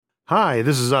Hi,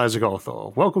 this is Isaac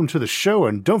Arthur. Welcome to the show,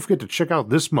 and don't forget to check out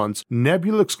this month's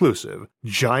Nebula exclusive,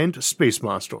 Giant Space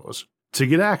Monsters. To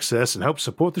get access and help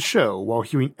support the show while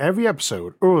hearing every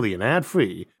episode early and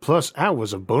ad-free, plus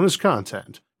hours of bonus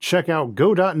content, check out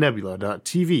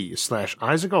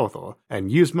go.nebula.tv/IsaacArthur and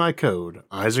use my code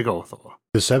IsaacArthur.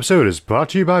 This episode is brought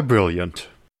to you by Brilliant.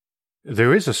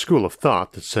 There is a school of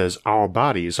thought that says our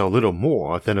bodies are little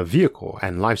more than a vehicle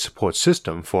and life support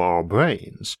system for our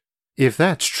brains. If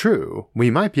that's true, we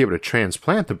might be able to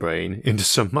transplant the brain into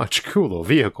some much cooler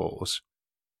vehicles.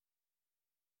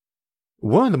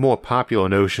 One of the more popular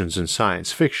notions in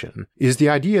science fiction is the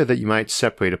idea that you might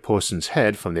separate a person's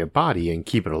head from their body and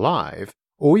keep it alive,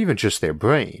 or even just their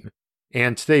brain.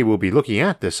 And today we'll be looking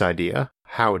at this idea,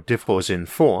 how it differs in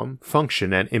form,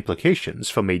 function, and implications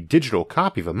from a digital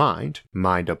copy of a mind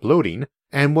uploading,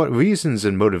 and what reasons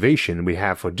and motivation we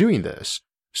have for doing this,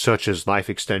 such as life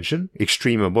extension,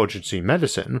 extreme emergency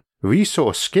medicine,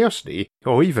 resource scarcity,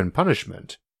 or even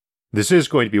punishment. This is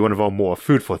going to be one of our more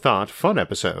food for thought, fun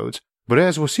episodes, but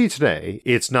as we'll see today,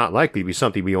 it's not likely to be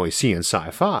something we only see in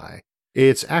sci-fi.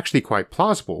 It's actually quite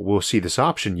plausible we'll see this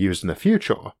option used in the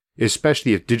future,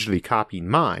 especially if digitally copying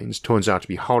minds turns out to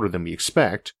be harder than we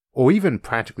expect, or even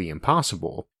practically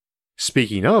impossible.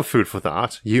 Speaking of food for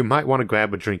thought, you might want to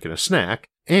grab a drink and a snack,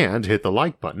 and hit the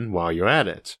like button while you're at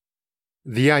it.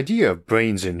 The idea of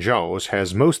brains in jars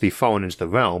has mostly fallen into the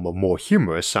realm of more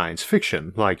humorous science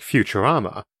fiction like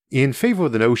Futurama, in favor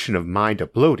of the notion of mind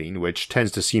uploading, which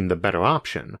tends to seem the better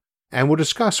option, and we'll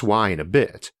discuss why in a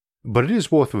bit, but it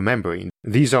is worth remembering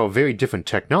these are very different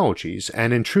technologies,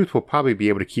 and in truth we'll probably be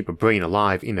able to keep a brain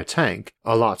alive in a tank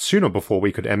a lot sooner before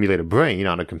we could emulate a brain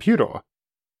on a computer.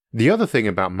 The other thing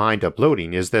about mind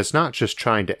uploading is that it's not just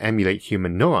trying to emulate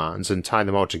human neurons and tie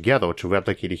them all together to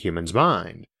replicate a human's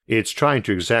mind. It's trying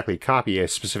to exactly copy a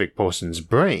specific person's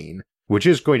brain, which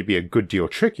is going to be a good deal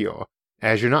trickier,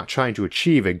 as you're not trying to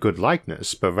achieve a good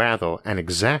likeness, but rather an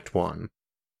exact one.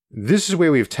 This is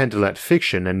where we've tended to let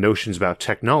fiction and notions about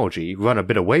technology run a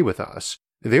bit away with us.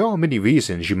 There are many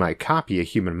reasons you might copy a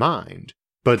human mind,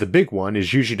 but the big one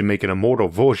is usually to make an immortal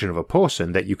version of a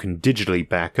person that you can digitally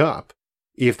back up.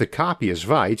 If the copy is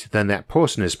right, then that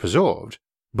person is preserved,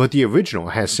 but the original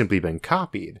has simply been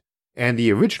copied, and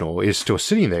the original is still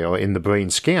sitting there in the brain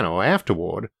scanner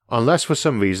afterward, unless for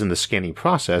some reason the scanning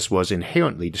process was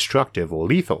inherently destructive or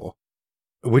lethal.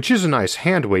 Which is a nice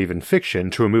hand wave in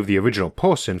fiction to remove the original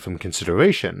person from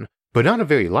consideration, but not a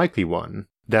very likely one,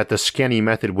 that the scanning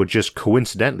method would just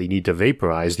coincidentally need to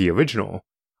vaporize the original.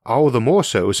 All the more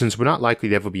so since we're not likely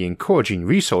to ever be encouraging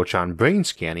research on brain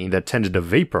scanning that tended to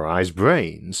vaporize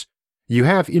brains. You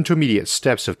have intermediate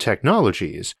steps of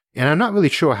technologies, and I'm not really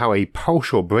sure how a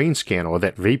partial brain scanner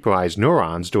that vaporized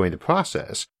neurons during the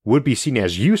process would be seen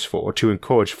as useful to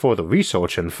encourage further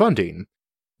research and funding.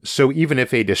 So even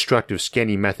if a destructive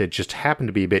scanning method just happened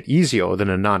to be a bit easier than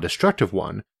a non-destructive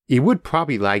one, it would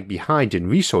probably lag behind in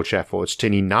research efforts to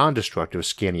any non-destructive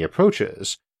scanning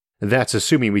approaches. That's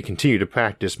assuming we continue to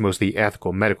practice mostly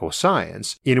ethical medical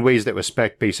science in ways that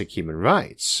respect basic human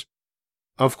rights.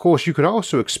 Of course, you could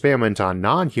also experiment on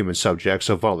non-human subjects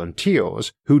or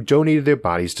volunteers who donated their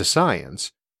bodies to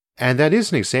science, and that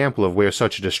is an example of where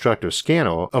such a destructive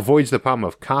scanner avoids the problem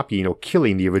of copying or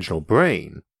killing the original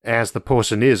brain, as the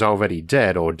person is already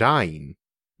dead or dying.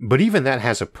 But even that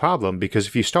has a problem because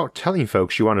if you start telling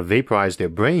folks you want to vaporize their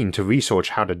brain to research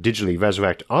how to digitally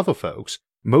resurrect other folks,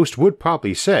 most would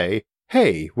probably say,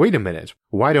 hey, wait a minute,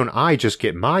 why don't I just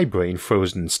get my brain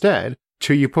frozen instead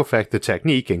till you perfect the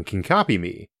technique and can copy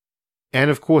me?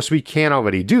 And of course we can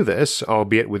already do this,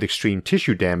 albeit with extreme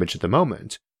tissue damage at the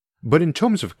moment. But in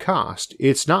terms of cost,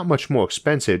 it's not much more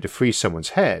expensive to freeze someone's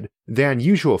head than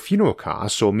usual funeral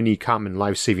costs or many common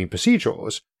life-saving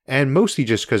procedures, and mostly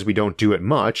just because we don't do it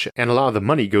much and a lot of the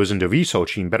money goes into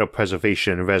researching better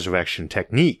preservation and resurrection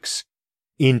techniques.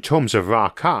 In terms of raw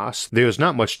costs, there's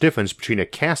not much difference between a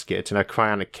casket and a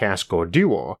cryonic cask or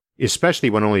duo, especially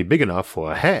when only big enough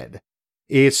for a head.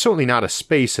 It's certainly not a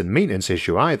space and maintenance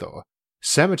issue either.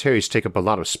 Cemeteries take up a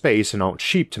lot of space and aren't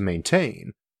cheap to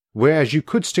maintain, whereas you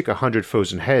could stick 100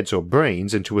 frozen heads or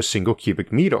brains into a single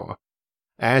cubic meter.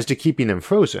 As to keeping them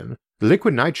frozen,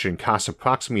 liquid nitrogen costs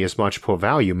approximately as much per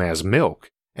volume as milk,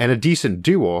 and a decent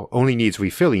duo only needs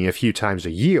refilling a few times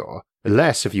a year,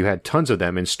 less if you had tons of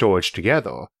them in storage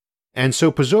together, and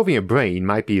so preserving a brain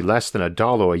might be less than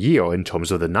 $1 a year in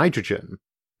terms of the nitrogen.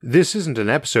 This isn't an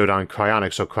episode on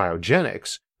cryonics or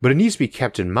cryogenics, but it needs to be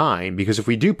kept in mind because if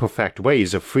we do perfect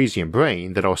ways of freezing a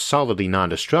brain that are solidly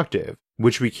non-destructive,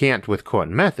 which we can't with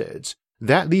current methods,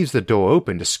 that leaves the door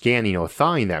open to scanning or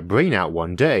thawing that brain out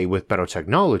one day with better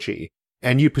technology,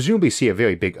 and you'd presumably see a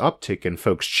very big uptick in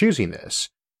folks choosing this.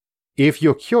 If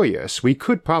you're curious, we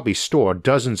could probably store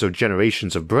dozens of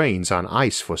generations of brains on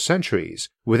ice for centuries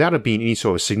without it being any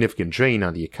sort of significant drain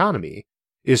on the economy,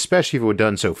 especially if it were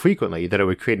done so frequently that it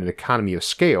would create an economy of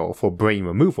scale for brain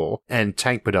removal and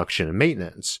tank production and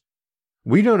maintenance.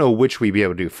 We don't know which we'd be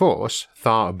able to do first,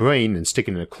 thaw a brain and stick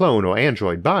it in a clone or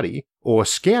android body, or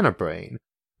scan a brain,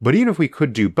 but even if we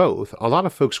could do both, a lot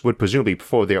of folks would presumably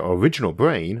prefer their original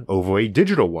brain over a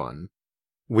digital one.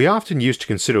 We often used to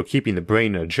consider keeping the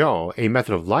brain in a jar a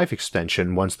method of life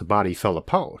extension once the body fell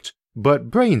apart, but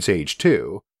brains age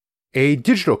too. A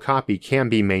digital copy can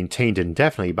be maintained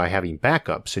indefinitely by having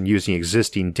backups and using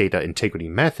existing data integrity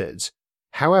methods.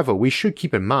 However, we should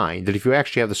keep in mind that if you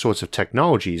actually have the sorts of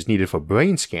technologies needed for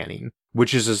brain scanning,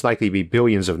 which is as likely to be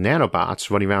billions of nanobots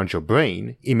running around your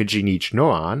brain, imaging each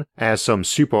neuron, as some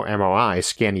super MRI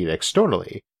scanning it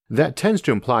externally, that tends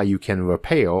to imply you can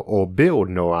repair or build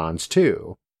neurons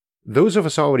too. Those of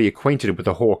us already acquainted with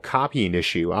the whole copying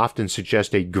issue often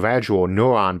suggest a gradual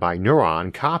neuron by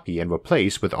neuron copy and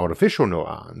replace with artificial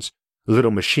neurons, little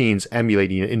machines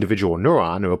emulating an individual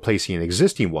neuron and replacing an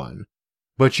existing one,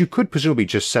 but you could presumably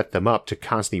just set them up to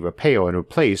constantly repair and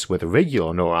replace with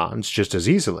regular neurons just as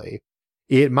easily.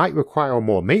 It might require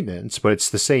more maintenance, but it's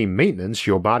the same maintenance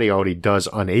your body already does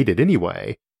unaided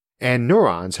anyway, and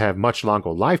neurons have much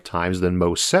longer lifetimes than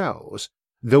most cells,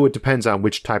 though it depends on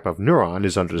which type of neuron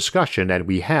is under discussion and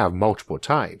we have multiple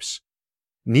types.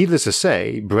 Needless to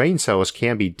say, brain cells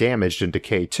can be damaged and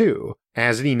decay too,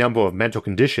 as any number of mental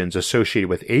conditions associated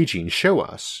with aging show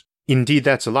us. Indeed,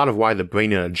 that's a lot of why the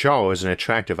brain in a jar is an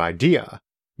attractive idea.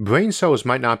 Brain cells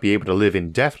might not be able to live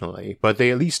indefinitely, but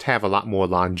they at least have a lot more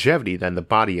longevity than the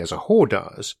body as a whole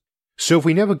does. So if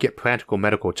we never get practical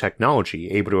medical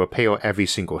technology able to repair every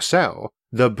single cell,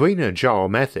 the brain in a jar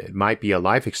method might be a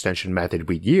life extension method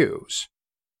we'd use.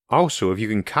 Also, if you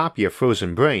can copy a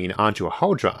frozen brain onto a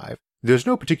hard drive, there's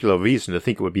no particular reason to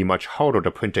think it would be much harder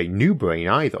to print a new brain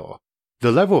either.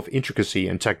 The level of intricacy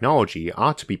and technology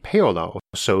ought to be parallel,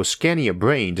 so scanning a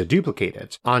brain to duplicate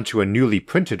it onto a newly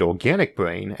printed organic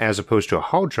brain as opposed to a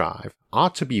hard drive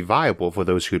ought to be viable for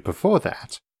those who'd prefer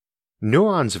that.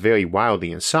 Neurons vary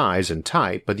wildly in size and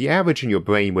type, but the average in your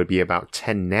brain would be about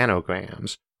 10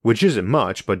 nanograms, which isn't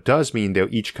much but does mean they're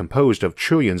each composed of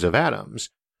trillions of atoms,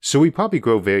 so we probably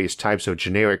grow various types of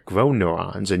generic grown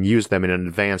neurons and use them in an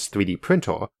advanced 3D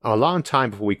printer a long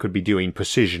time before we could be doing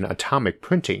precision atomic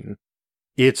printing.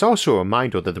 It's also a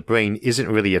reminder that the brain isn't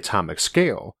really atomic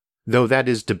scale, though that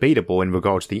is debatable in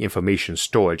regard to the information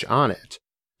storage on it.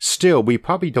 Still, we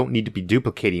probably don't need to be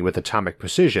duplicating with atomic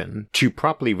precision to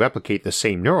properly replicate the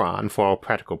same neuron for all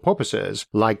practical purposes,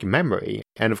 like memory,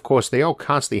 and of course they are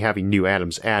constantly having new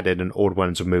atoms added and old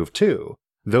ones removed too.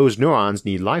 Those neurons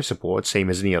need life support same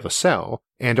as any other cell,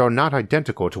 and are not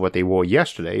identical to what they were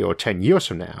yesterday or 10 years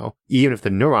from now, even if the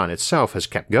neuron itself has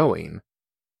kept going.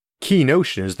 Key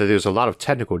notion is that there's a lot of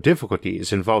technical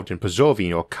difficulties involved in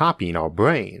preserving or copying our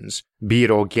brains, be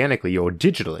it organically or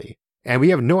digitally, and we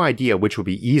have no idea which will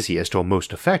be easiest or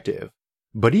most effective.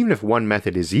 But even if one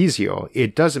method is easier,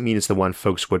 it doesn't mean it's the one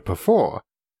folks would prefer.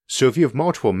 So if you have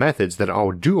multiple methods that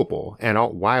are doable and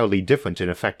aren't wildly different in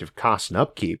effective cost and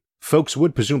upkeep, folks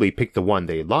would presumably pick the one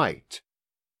they liked.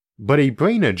 But a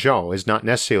brain in a jar is not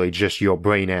necessarily just your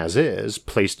brain as is,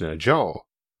 placed in a jar.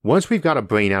 Once we've got a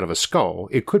brain out of a skull,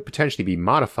 it could potentially be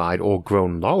modified or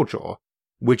grown larger,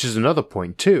 which is another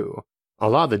point too. A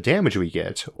lot of the damage we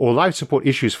get, or life support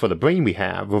issues for the brain we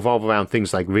have, revolve around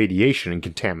things like radiation and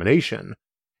contamination.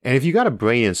 And if you got a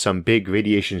brain in some big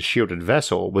radiation-shielded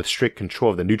vessel with strict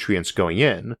control of the nutrients going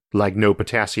in, like no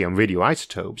potassium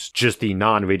radioisotopes, just the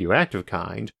non-radioactive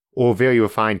kind, or very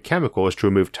refined chemicals to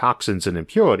remove toxins and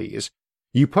impurities,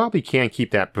 you probably can't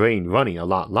keep that brain running a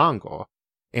lot longer.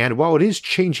 And while it is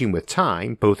changing with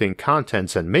time, both in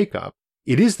contents and makeup,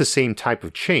 it is the same type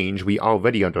of change we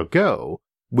already undergo,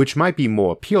 which might be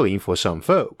more appealing for some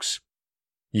folks.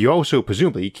 You also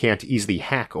presumably can't easily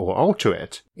hack or alter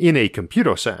it, in a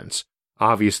computer sense.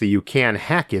 Obviously you can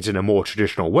hack it in a more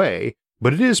traditional way,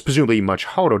 but it is presumably much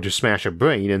harder to smash a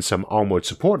brain in some armored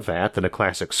support vat than a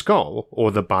classic skull,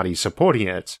 or the body supporting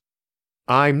it.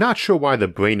 I'm not sure why the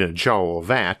brain in a jar or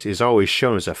vat is always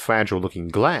shown as a fragile-looking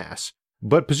glass,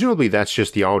 but presumably that's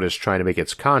just the artist trying to make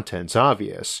its contents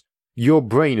obvious. Your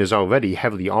brain is already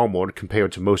heavily armored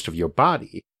compared to most of your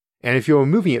body, and if you're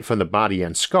removing it from the body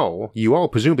and skull, you are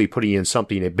presumably putting in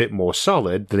something a bit more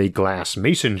solid than a glass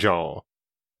mason jar.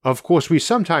 Of course, we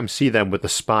sometimes see them with the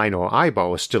spine or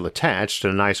eyeball still attached,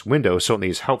 and a nice window certainly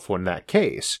is helpful in that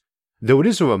case, though it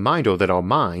is a reminder that our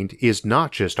mind is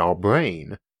not just our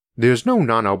brain. There's no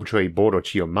non-arbitrary border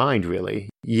to your mind really.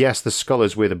 Yes, the skull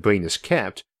is where the brain is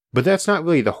kept, but that's not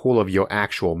really the whole of your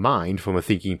actual mind from a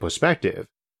thinking perspective.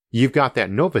 You've got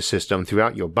that nervous system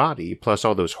throughout your body plus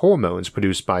all those hormones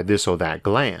produced by this or that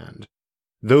gland.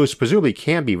 Those presumably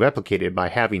can be replicated by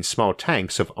having small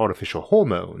tanks of artificial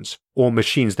hormones, or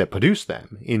machines that produce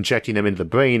them, injecting them into the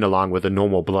brain along with the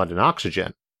normal blood and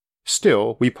oxygen.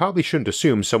 Still, we probably shouldn't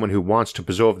assume someone who wants to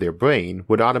preserve their brain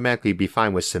would automatically be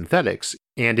fine with synthetics,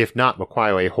 and if not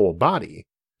require a whole body.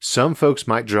 Some folks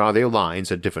might draw their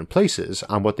lines at different places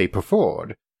on what they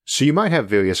preferred, so you might have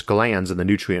various glands in the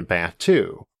nutrient bath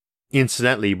too.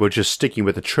 Incidentally, we're just sticking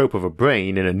with the trope of a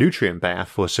brain in a nutrient bath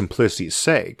for simplicity's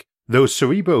sake, though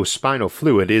cerebrospinal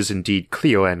fluid is indeed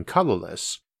clear and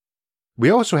colorless. We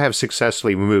also have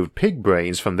successfully removed pig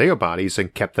brains from their bodies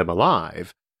and kept them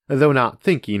alive, though not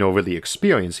thinking or really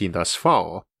experiencing thus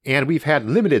far, and we've had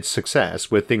limited success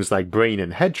with things like brain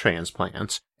and head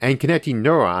transplants and connecting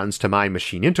neurons to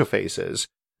mind-machine interfaces,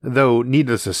 though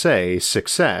needless to say,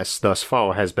 success thus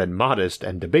far has been modest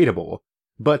and debatable,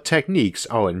 but techniques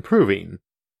are improving.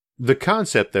 The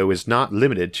concept though is not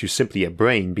limited to simply a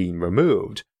brain being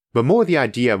removed, but more the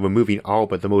idea of removing all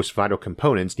but the most vital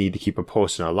components needed to keep a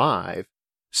person alive.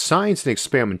 Science and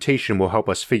experimentation will help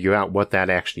us figure out what that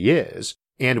actually is,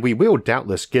 and we will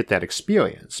doubtless get that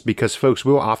experience because folks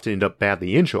will often end up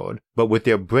badly injured, but with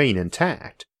their brain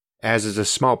intact, as is a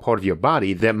small part of your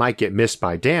body that might get missed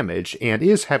by damage and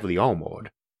is heavily armored.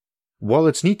 While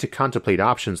it's neat to contemplate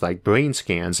options like brain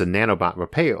scans and nanobot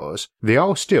repairs, they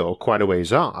are still quite a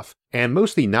ways off, and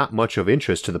mostly not much of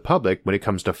interest to the public when it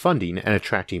comes to funding and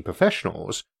attracting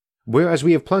professionals, whereas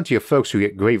we have plenty of folks who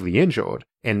get gravely injured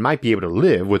and might be able to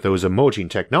live with those emerging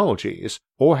technologies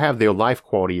or have their life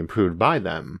quality improved by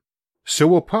them. So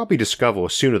we'll probably discover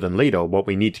sooner than later what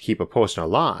we need to keep a person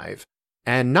alive,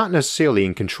 and not necessarily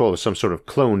in control of some sort of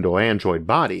cloned or android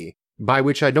body, by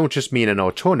which I don't just mean an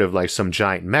alternative like some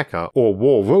giant mecha or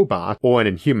war robot or an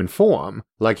inhuman form,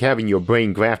 like having your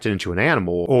brain grafted into an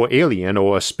animal or alien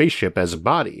or a spaceship as a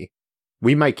body.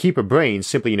 We might keep a brain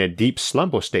simply in a deep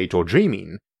slumber state or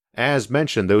dreaming. As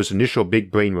mentioned, those initial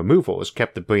big brain removals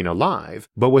kept the brain alive,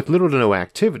 but with little to no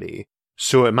activity,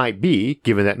 so it might be,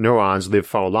 given that neurons live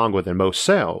far longer than most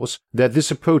cells, that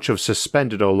this approach of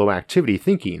suspended or low-activity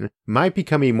thinking might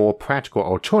become a more practical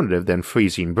alternative than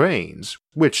freezing brains,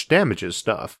 which damages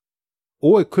stuff.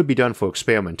 Or it could be done for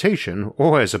experimentation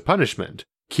or as a punishment,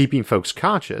 keeping folks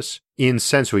conscious, in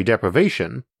sensory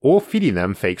deprivation, or feeding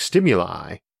them fake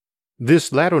stimuli.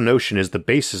 This latter notion is the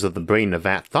basis of the brain in a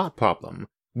vat thought problem,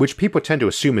 which people tend to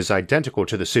assume is identical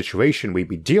to the situation we'd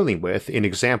be dealing with in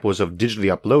examples of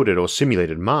digitally uploaded or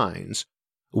simulated minds.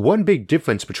 One big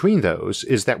difference between those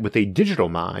is that with a digital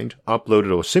mind,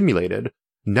 uploaded or simulated,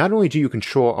 not only do you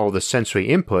control all the sensory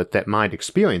input that mind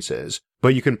experiences,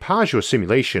 but you can pause your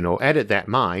simulation or edit that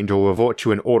mind or revert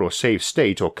to an auto-save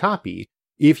state or copy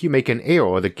if you make an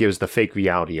error that gives the fake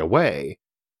reality away.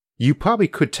 You probably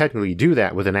could technically do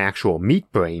that with an actual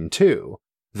meat brain too.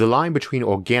 The line between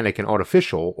organic and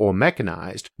artificial or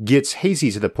mechanized gets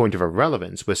hazy to the point of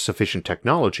irrelevance with sufficient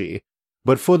technology,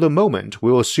 but for the moment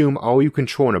we'll assume all you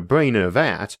control in a brain in a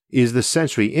vat is the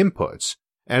sensory inputs,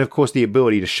 and of course the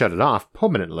ability to shut it off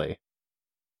permanently.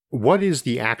 What is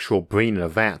the actual brain in a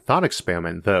vat thought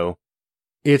experiment, though?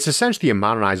 It's essentially a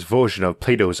modernized version of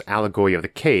Plato's allegory of the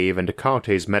cave and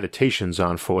Descartes' meditations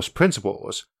on first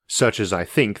principles, such as I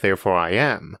think, therefore I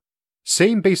am.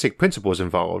 Same basic principles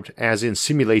involved as in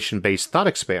simulation-based thought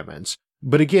experiments,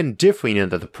 but again differing in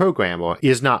that the programmer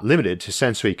is not limited to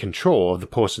sensory control of the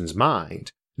person's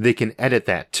mind. They can edit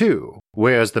that too,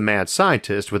 whereas the mad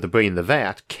scientist with the brain in the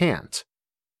vat can't.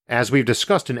 As we've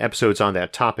discussed in episodes on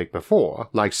that topic before,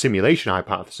 like simulation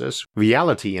hypothesis,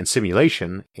 reality and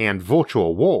simulation, and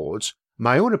virtual worlds,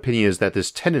 my own opinion is that this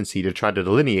tendency to try to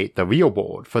delineate the real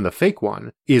world from the fake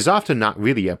one is often not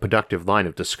really a productive line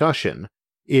of discussion.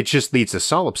 It just leads to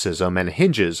solipsism and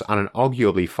hinges on an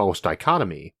arguably false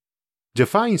dichotomy.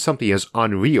 Defining something as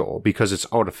unreal because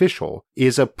it's artificial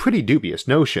is a pretty dubious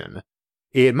notion.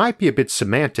 It might be a bit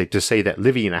semantic to say that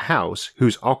living in a house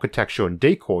whose architecture and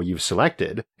decor you've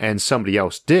selected, and somebody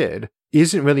else did,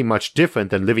 isn't really much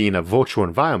different than living in a virtual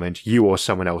environment you or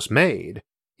someone else made,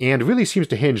 and really seems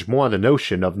to hinge more on the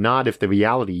notion of not if the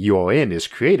reality you are in is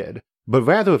created, but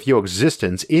rather if your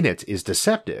existence in it is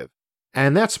deceptive.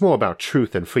 And that's more about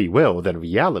truth and free will than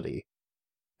reality.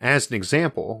 As an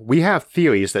example, we have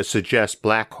theories that suggest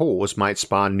black holes might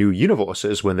spawn new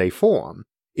universes when they form,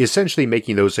 essentially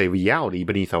making those a reality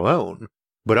beneath our own,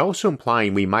 but also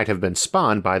implying we might have been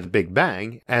spawned by the Big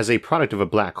Bang as a product of a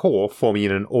black hole forming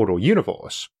in an order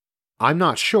universe. I'm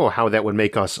not sure how that would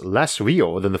make us less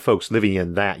real than the folks living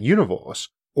in that universe,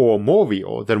 or more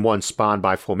real than one spawned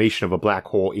by formation of a black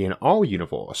hole in our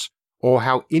universe, or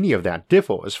how any of that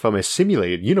differs from a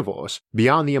simulated universe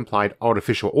beyond the implied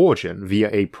artificial origin via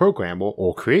a programmer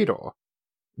or creator.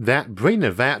 That brain in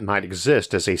a vat might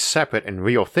exist as a separate and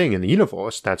real thing in the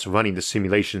universe that's running the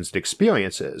simulations it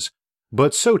experiences,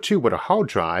 but so too would a hard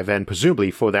drive, and presumably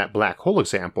for that black hole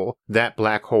example, that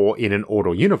black hole in an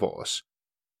order universe.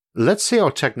 Let's say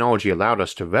our technology allowed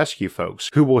us to rescue folks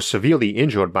who were severely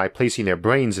injured by placing their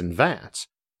brains in vats,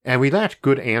 and we lacked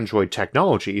good android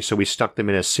technology, so we stuck them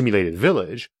in a simulated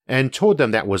village and told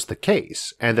them that was the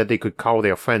case, and that they could call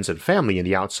their friends and family in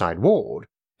the outside world,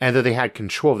 and that they had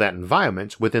control of that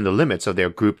environment within the limits of their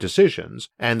group decisions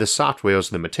and the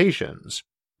software's limitations.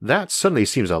 That suddenly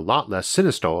seems a lot less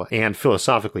sinister and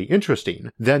philosophically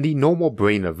interesting than the normal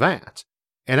brain of that,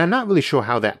 and I'm not really sure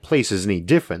how that place is any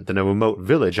different than a remote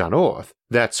village on Earth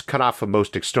that's cut off from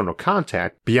most external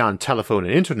contact beyond telephone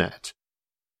and internet.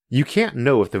 You can't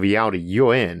know if the reality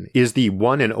you're in is the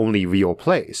one and only real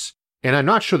place, and I'm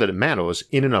not sure that it matters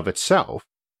in and of itself,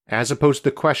 as opposed to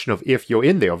the question of if you're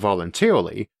in there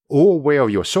voluntarily, or aware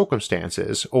of your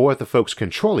circumstances, or if the folks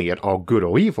controlling it are good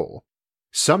or evil.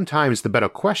 Sometimes the better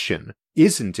question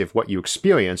isn't if what you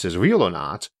experience is real or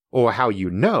not, or how you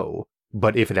know,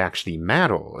 but if it actually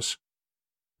matters.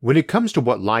 When it comes to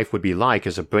what life would be like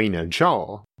as a brain in a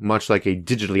jar, much like a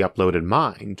digitally uploaded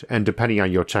mind, and depending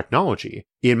on your technology,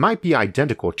 it might be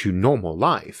identical to normal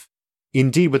life.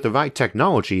 Indeed, with the right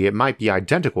technology, it might be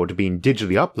identical to being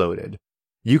digitally uploaded.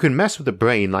 You can mess with the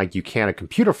brain like you can a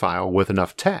computer file with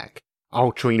enough tech,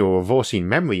 altering or reversing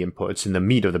memory inputs in the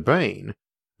meat of the brain,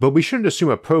 but we shouldn't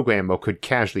assume a programmer could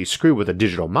casually screw with a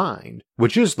digital mind,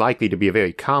 which is likely to be a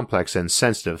very complex and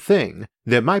sensitive thing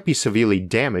that might be severely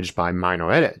damaged by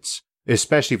minor edits,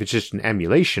 especially if it's just an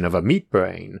emulation of a meat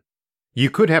brain.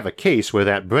 You could have a case where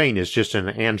that brain is just an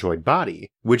android body,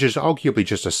 which is arguably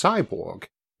just a cyborg.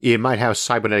 It might have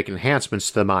cybernetic enhancements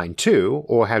to the mind too,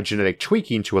 or have genetic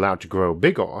tweaking to allow it to grow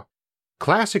bigger.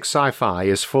 Classic sci-fi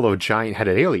is full of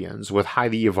giant-headed aliens with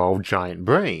highly evolved giant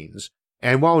brains,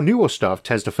 and while newer stuff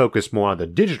tends to focus more on the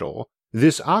digital,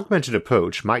 this augmented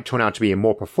approach might turn out to be a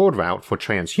more preferred route for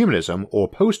transhumanism or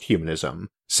posthumanism,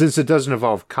 since it doesn't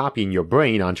involve copying your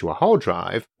brain onto a hard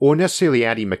drive or necessarily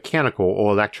adding mechanical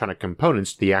or electronic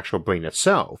components to the actual brain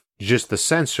itself, just the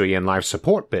sensory and life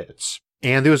support bits.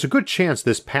 And there's a good chance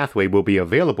this pathway will be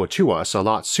available to us a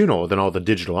lot sooner than all the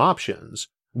digital options,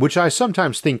 which I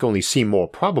sometimes think only seem more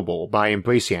probable by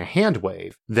embracing a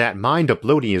handwave that mind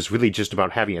uploading is really just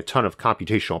about having a ton of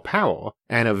computational power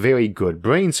and a very good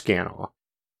brain scanner.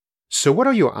 So what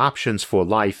are your options for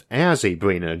life as a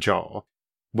brain in a jar?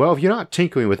 Well, if you're not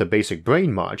tinkering with a basic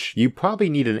brain much, you probably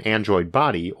need an android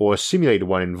body or a simulated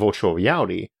one in virtual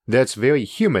reality that's very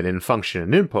human in function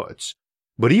and inputs.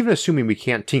 But even assuming we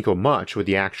can't tinker much with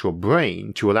the actual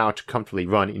brain to allow it to comfortably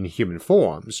run in human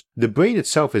forms, the brain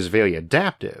itself is very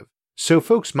adaptive, so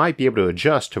folks might be able to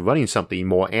adjust to running something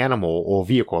more animal or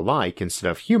vehicle-like instead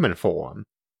of human form.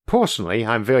 Personally,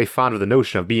 I'm very fond of the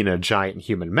notion of being a giant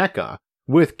human mecha,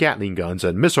 with Gatling guns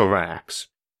and missile racks.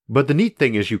 But the neat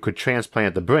thing is you could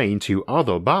transplant the brain to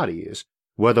other bodies,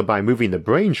 whether by moving the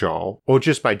brain jar or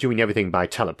just by doing everything by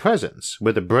telepresence,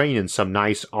 with the brain in some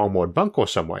nice armored bunker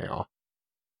somewhere.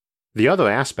 The other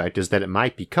aspect is that it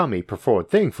might become a preferred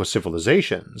thing for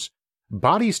civilizations.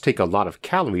 Bodies take a lot of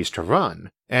calories to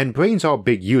run, and brains are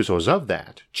big users of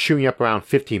that, chewing up around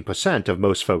 15% of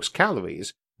most folks'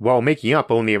 calories, while making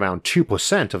up only around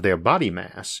 2% of their body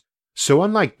mass. So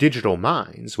unlike digital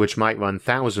minds, which might run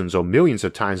thousands or millions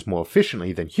of times more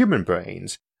efficiently than human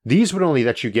brains, these would only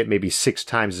let you get maybe 6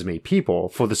 times as many people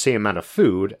for the same amount of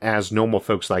food as normal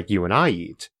folks like you and I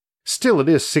eat. Still, it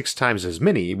is 6 times as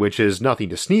many, which is nothing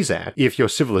to sneeze at if your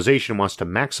civilization wants to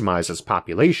maximize its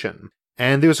population,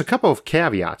 and there's a couple of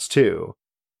caveats too.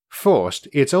 First,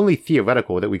 it's only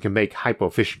theoretical that we can make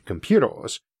hyper-efficient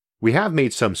computers. We have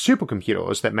made some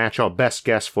supercomputers that match our best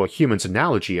guess for a human's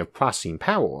analogy of processing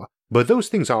power, but those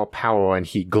things are power and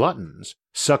heat gluttons,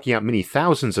 sucking out many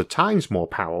thousands of times more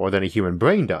power than a human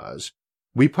brain does.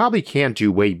 We probably can do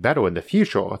way better in the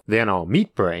future than our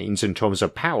meat brains in terms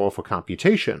of power for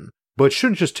computation, but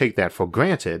shouldn't just take that for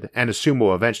granted and assume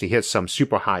we'll eventually hit some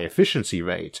super high efficiency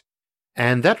rate.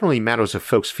 And that only matters if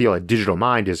folks feel a digital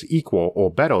mind is equal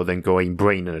or better than going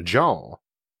brain in a jar.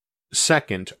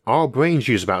 Second, our brains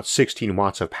use about 16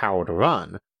 watts of power to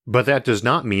run, but that does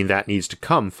not mean that needs to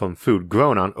come from food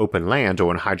grown on open land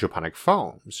or in hydroponic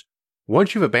farms.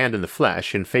 Once you've abandoned the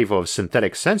flesh in favor of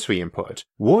synthetic sensory input,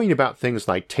 worrying about things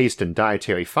like taste and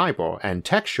dietary fiber and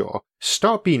texture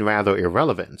start being rather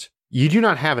irrelevant, You do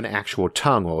not have an actual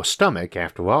tongue or stomach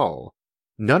after all.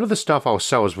 None of the stuff our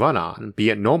cells run on, be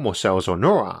it normal cells or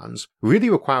neurons, really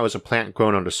requires a plant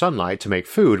grown under sunlight to make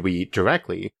food we eat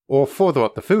directly, or further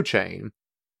up the food chain.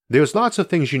 There's lots of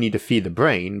things you need to feed the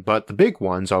brain, but the big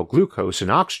ones are glucose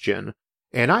and oxygen,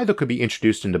 and either could be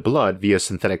introduced into blood via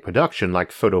synthetic production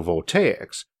like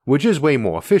photovoltaics, which is way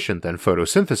more efficient than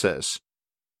photosynthesis.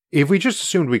 If we just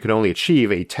assumed we could only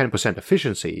achieve a 10%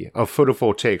 efficiency of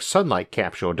photovoltaic sunlight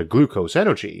capture to glucose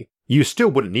energy, you still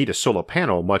wouldn't need a solar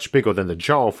panel much bigger than the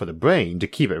jaw for the brain to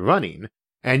keep it running,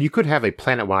 and you could have a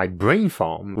planet-wide brain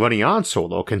farm running on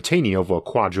solar containing over a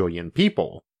quadrillion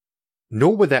people.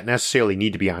 Nor would that necessarily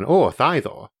need to be on Earth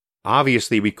either.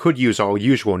 Obviously, we could use our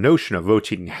usual notion of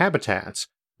rotating habitats,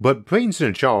 but brains in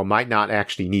a jar might not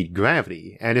actually need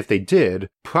gravity, and if they did,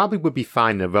 probably would be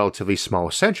fine in a relatively small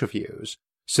centrifuge,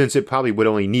 since it probably would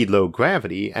only need low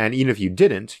gravity, and even if you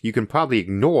didn't, you can probably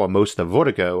ignore most of the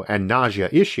vertigo and nausea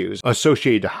issues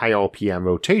associated to high RPM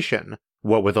rotation,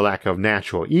 what with the lack of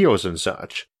natural ears and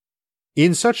such.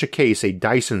 In such a case, a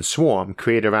Dyson swarm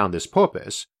created around this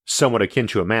purpose, somewhat akin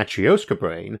to a Matryoshka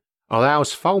brain,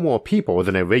 allows far more people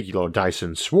than a regular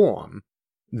Dyson swarm.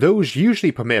 Those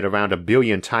usually permit around 1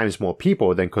 billion times more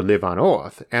people than could live on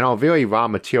Earth and are very raw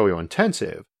material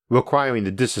intensive, requiring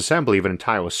the disassembly of an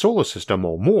entire solar system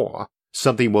or more,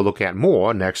 something we'll look at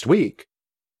more next week.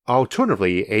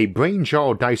 Alternatively, a brain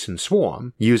jar Dyson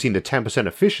swarm, using the 10%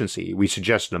 efficiency we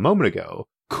suggested a moment ago,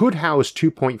 could house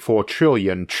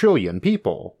 2.4 trillion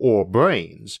people, or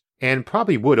brains, and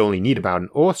probably would only need about an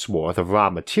Earth's worth of raw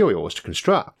materials to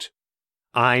construct.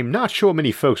 I'm not sure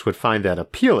many folks would find that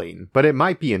appealing, but it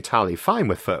might be entirely fine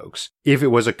with folks, if it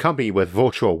was accompanied with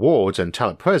virtual worlds and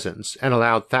telepresence and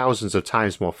allowed thousands of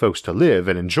times more folks to live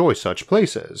and enjoy such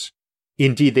places.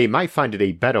 Indeed, they might find it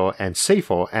a better and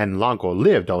safer and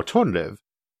longer-lived alternative.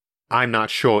 I'm not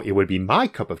sure it would be my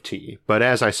cup of tea, but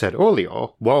as I said earlier,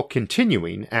 while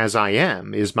continuing as I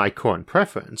am is my current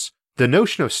preference, the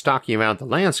notion of stalking around the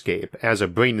landscape as a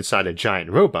brain inside a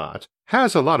giant robot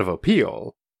has a lot of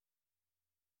appeal.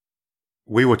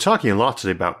 We were talking a lot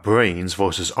today about brains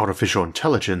versus artificial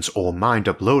intelligence or mind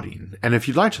uploading, and if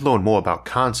you'd like to learn more about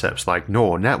concepts like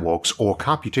neural networks or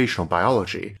computational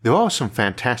biology, there are some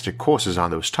fantastic courses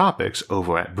on those topics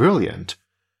over at Brilliant.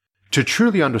 To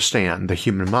truly understand the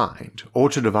human mind, or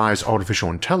to devise artificial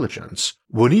intelligence,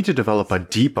 we'll need to develop a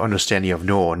deep understanding of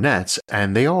neural nets,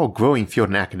 and they are a growing field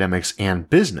in academics and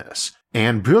business,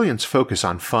 and Brilliant's focus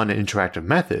on fun and interactive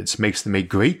methods makes them a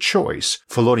great choice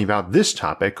for learning about this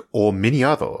topic or many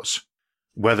others.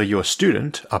 Whether you're a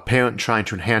student, a parent trying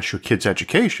to enhance your kid's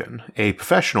education, a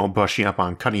professional brushing up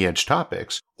on cutting-edge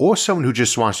topics, or someone who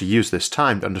just wants to use this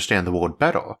time to understand the world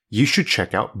better, you should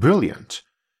check out Brilliant.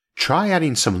 Try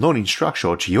adding some learning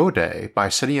structure to your day by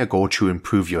setting a goal to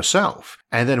improve yourself,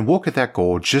 and then work at that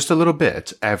goal just a little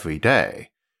bit every day.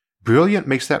 Brilliant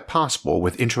makes that possible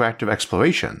with interactive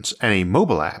explorations and a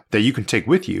mobile app that you can take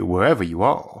with you wherever you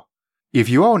are. If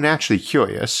you are naturally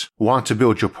curious, want to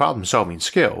build your problem-solving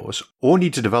skills, or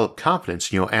need to develop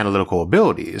confidence in your analytical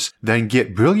abilities, then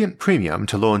get Brilliant Premium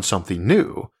to learn something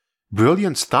new.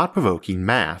 Brilliant's thought-provoking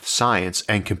math, science,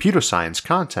 and computer science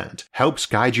content helps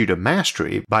guide you to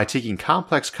mastery by taking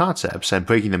complex concepts and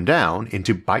breaking them down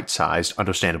into bite-sized,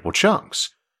 understandable chunks.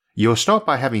 You'll start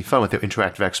by having fun with your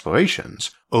interactive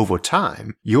explorations. Over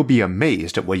time, you'll be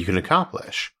amazed at what you can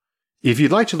accomplish. If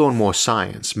you'd like to learn more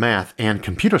science, math, and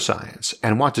computer science,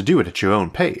 and want to do it at your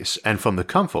own pace and from the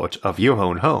comfort of your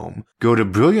own home, go to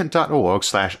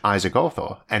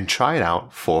brilliant.org/IsaacArthur and try it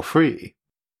out for free.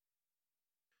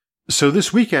 So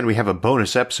this weekend we have a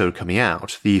bonus episode coming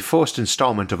out, the first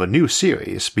installment of a new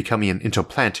series, Becoming an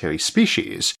Interplanetary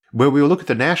Species, where we will look at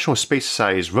the National Space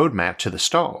Society's roadmap to the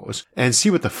stars and see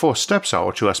what the first steps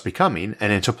are to us becoming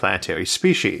an interplanetary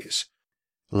species.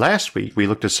 Last week we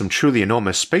looked at some truly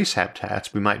enormous space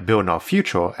habitats we might build in our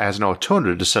future as an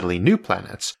alternative to settling new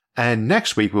planets, and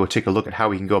next week we will take a look at how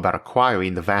we can go about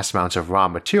acquiring the vast amounts of raw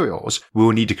materials we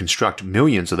will need to construct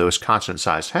millions of those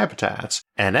continent-sized habitats,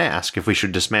 and ask if we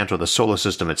should dismantle the solar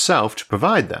system itself to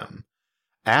provide them.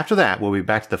 After that, we'll be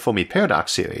back to the Fermi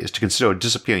Paradox series to consider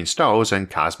disappearing stars and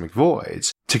cosmic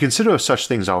voids, to consider if such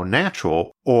things are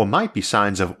natural or might be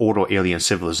signs of older alien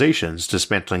civilizations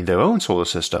dismantling their own solar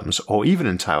systems or even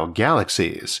entire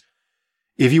galaxies.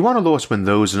 If you want to alert when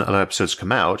those and other episodes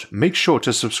come out, make sure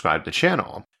to subscribe to the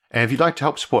channel. And if you'd like to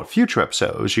help support future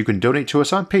episodes, you can donate to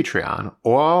us on Patreon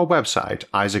or our website,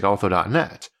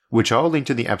 isaacarthur.net, which are linked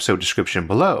in the episode description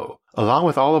below, along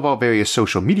with all of our various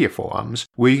social media forums,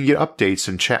 where you can get updates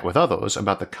and chat with others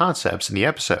about the concepts in the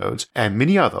episodes and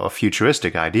many other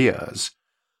futuristic ideas.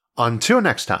 Until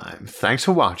next time, thanks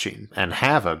for watching and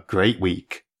have a great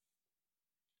week.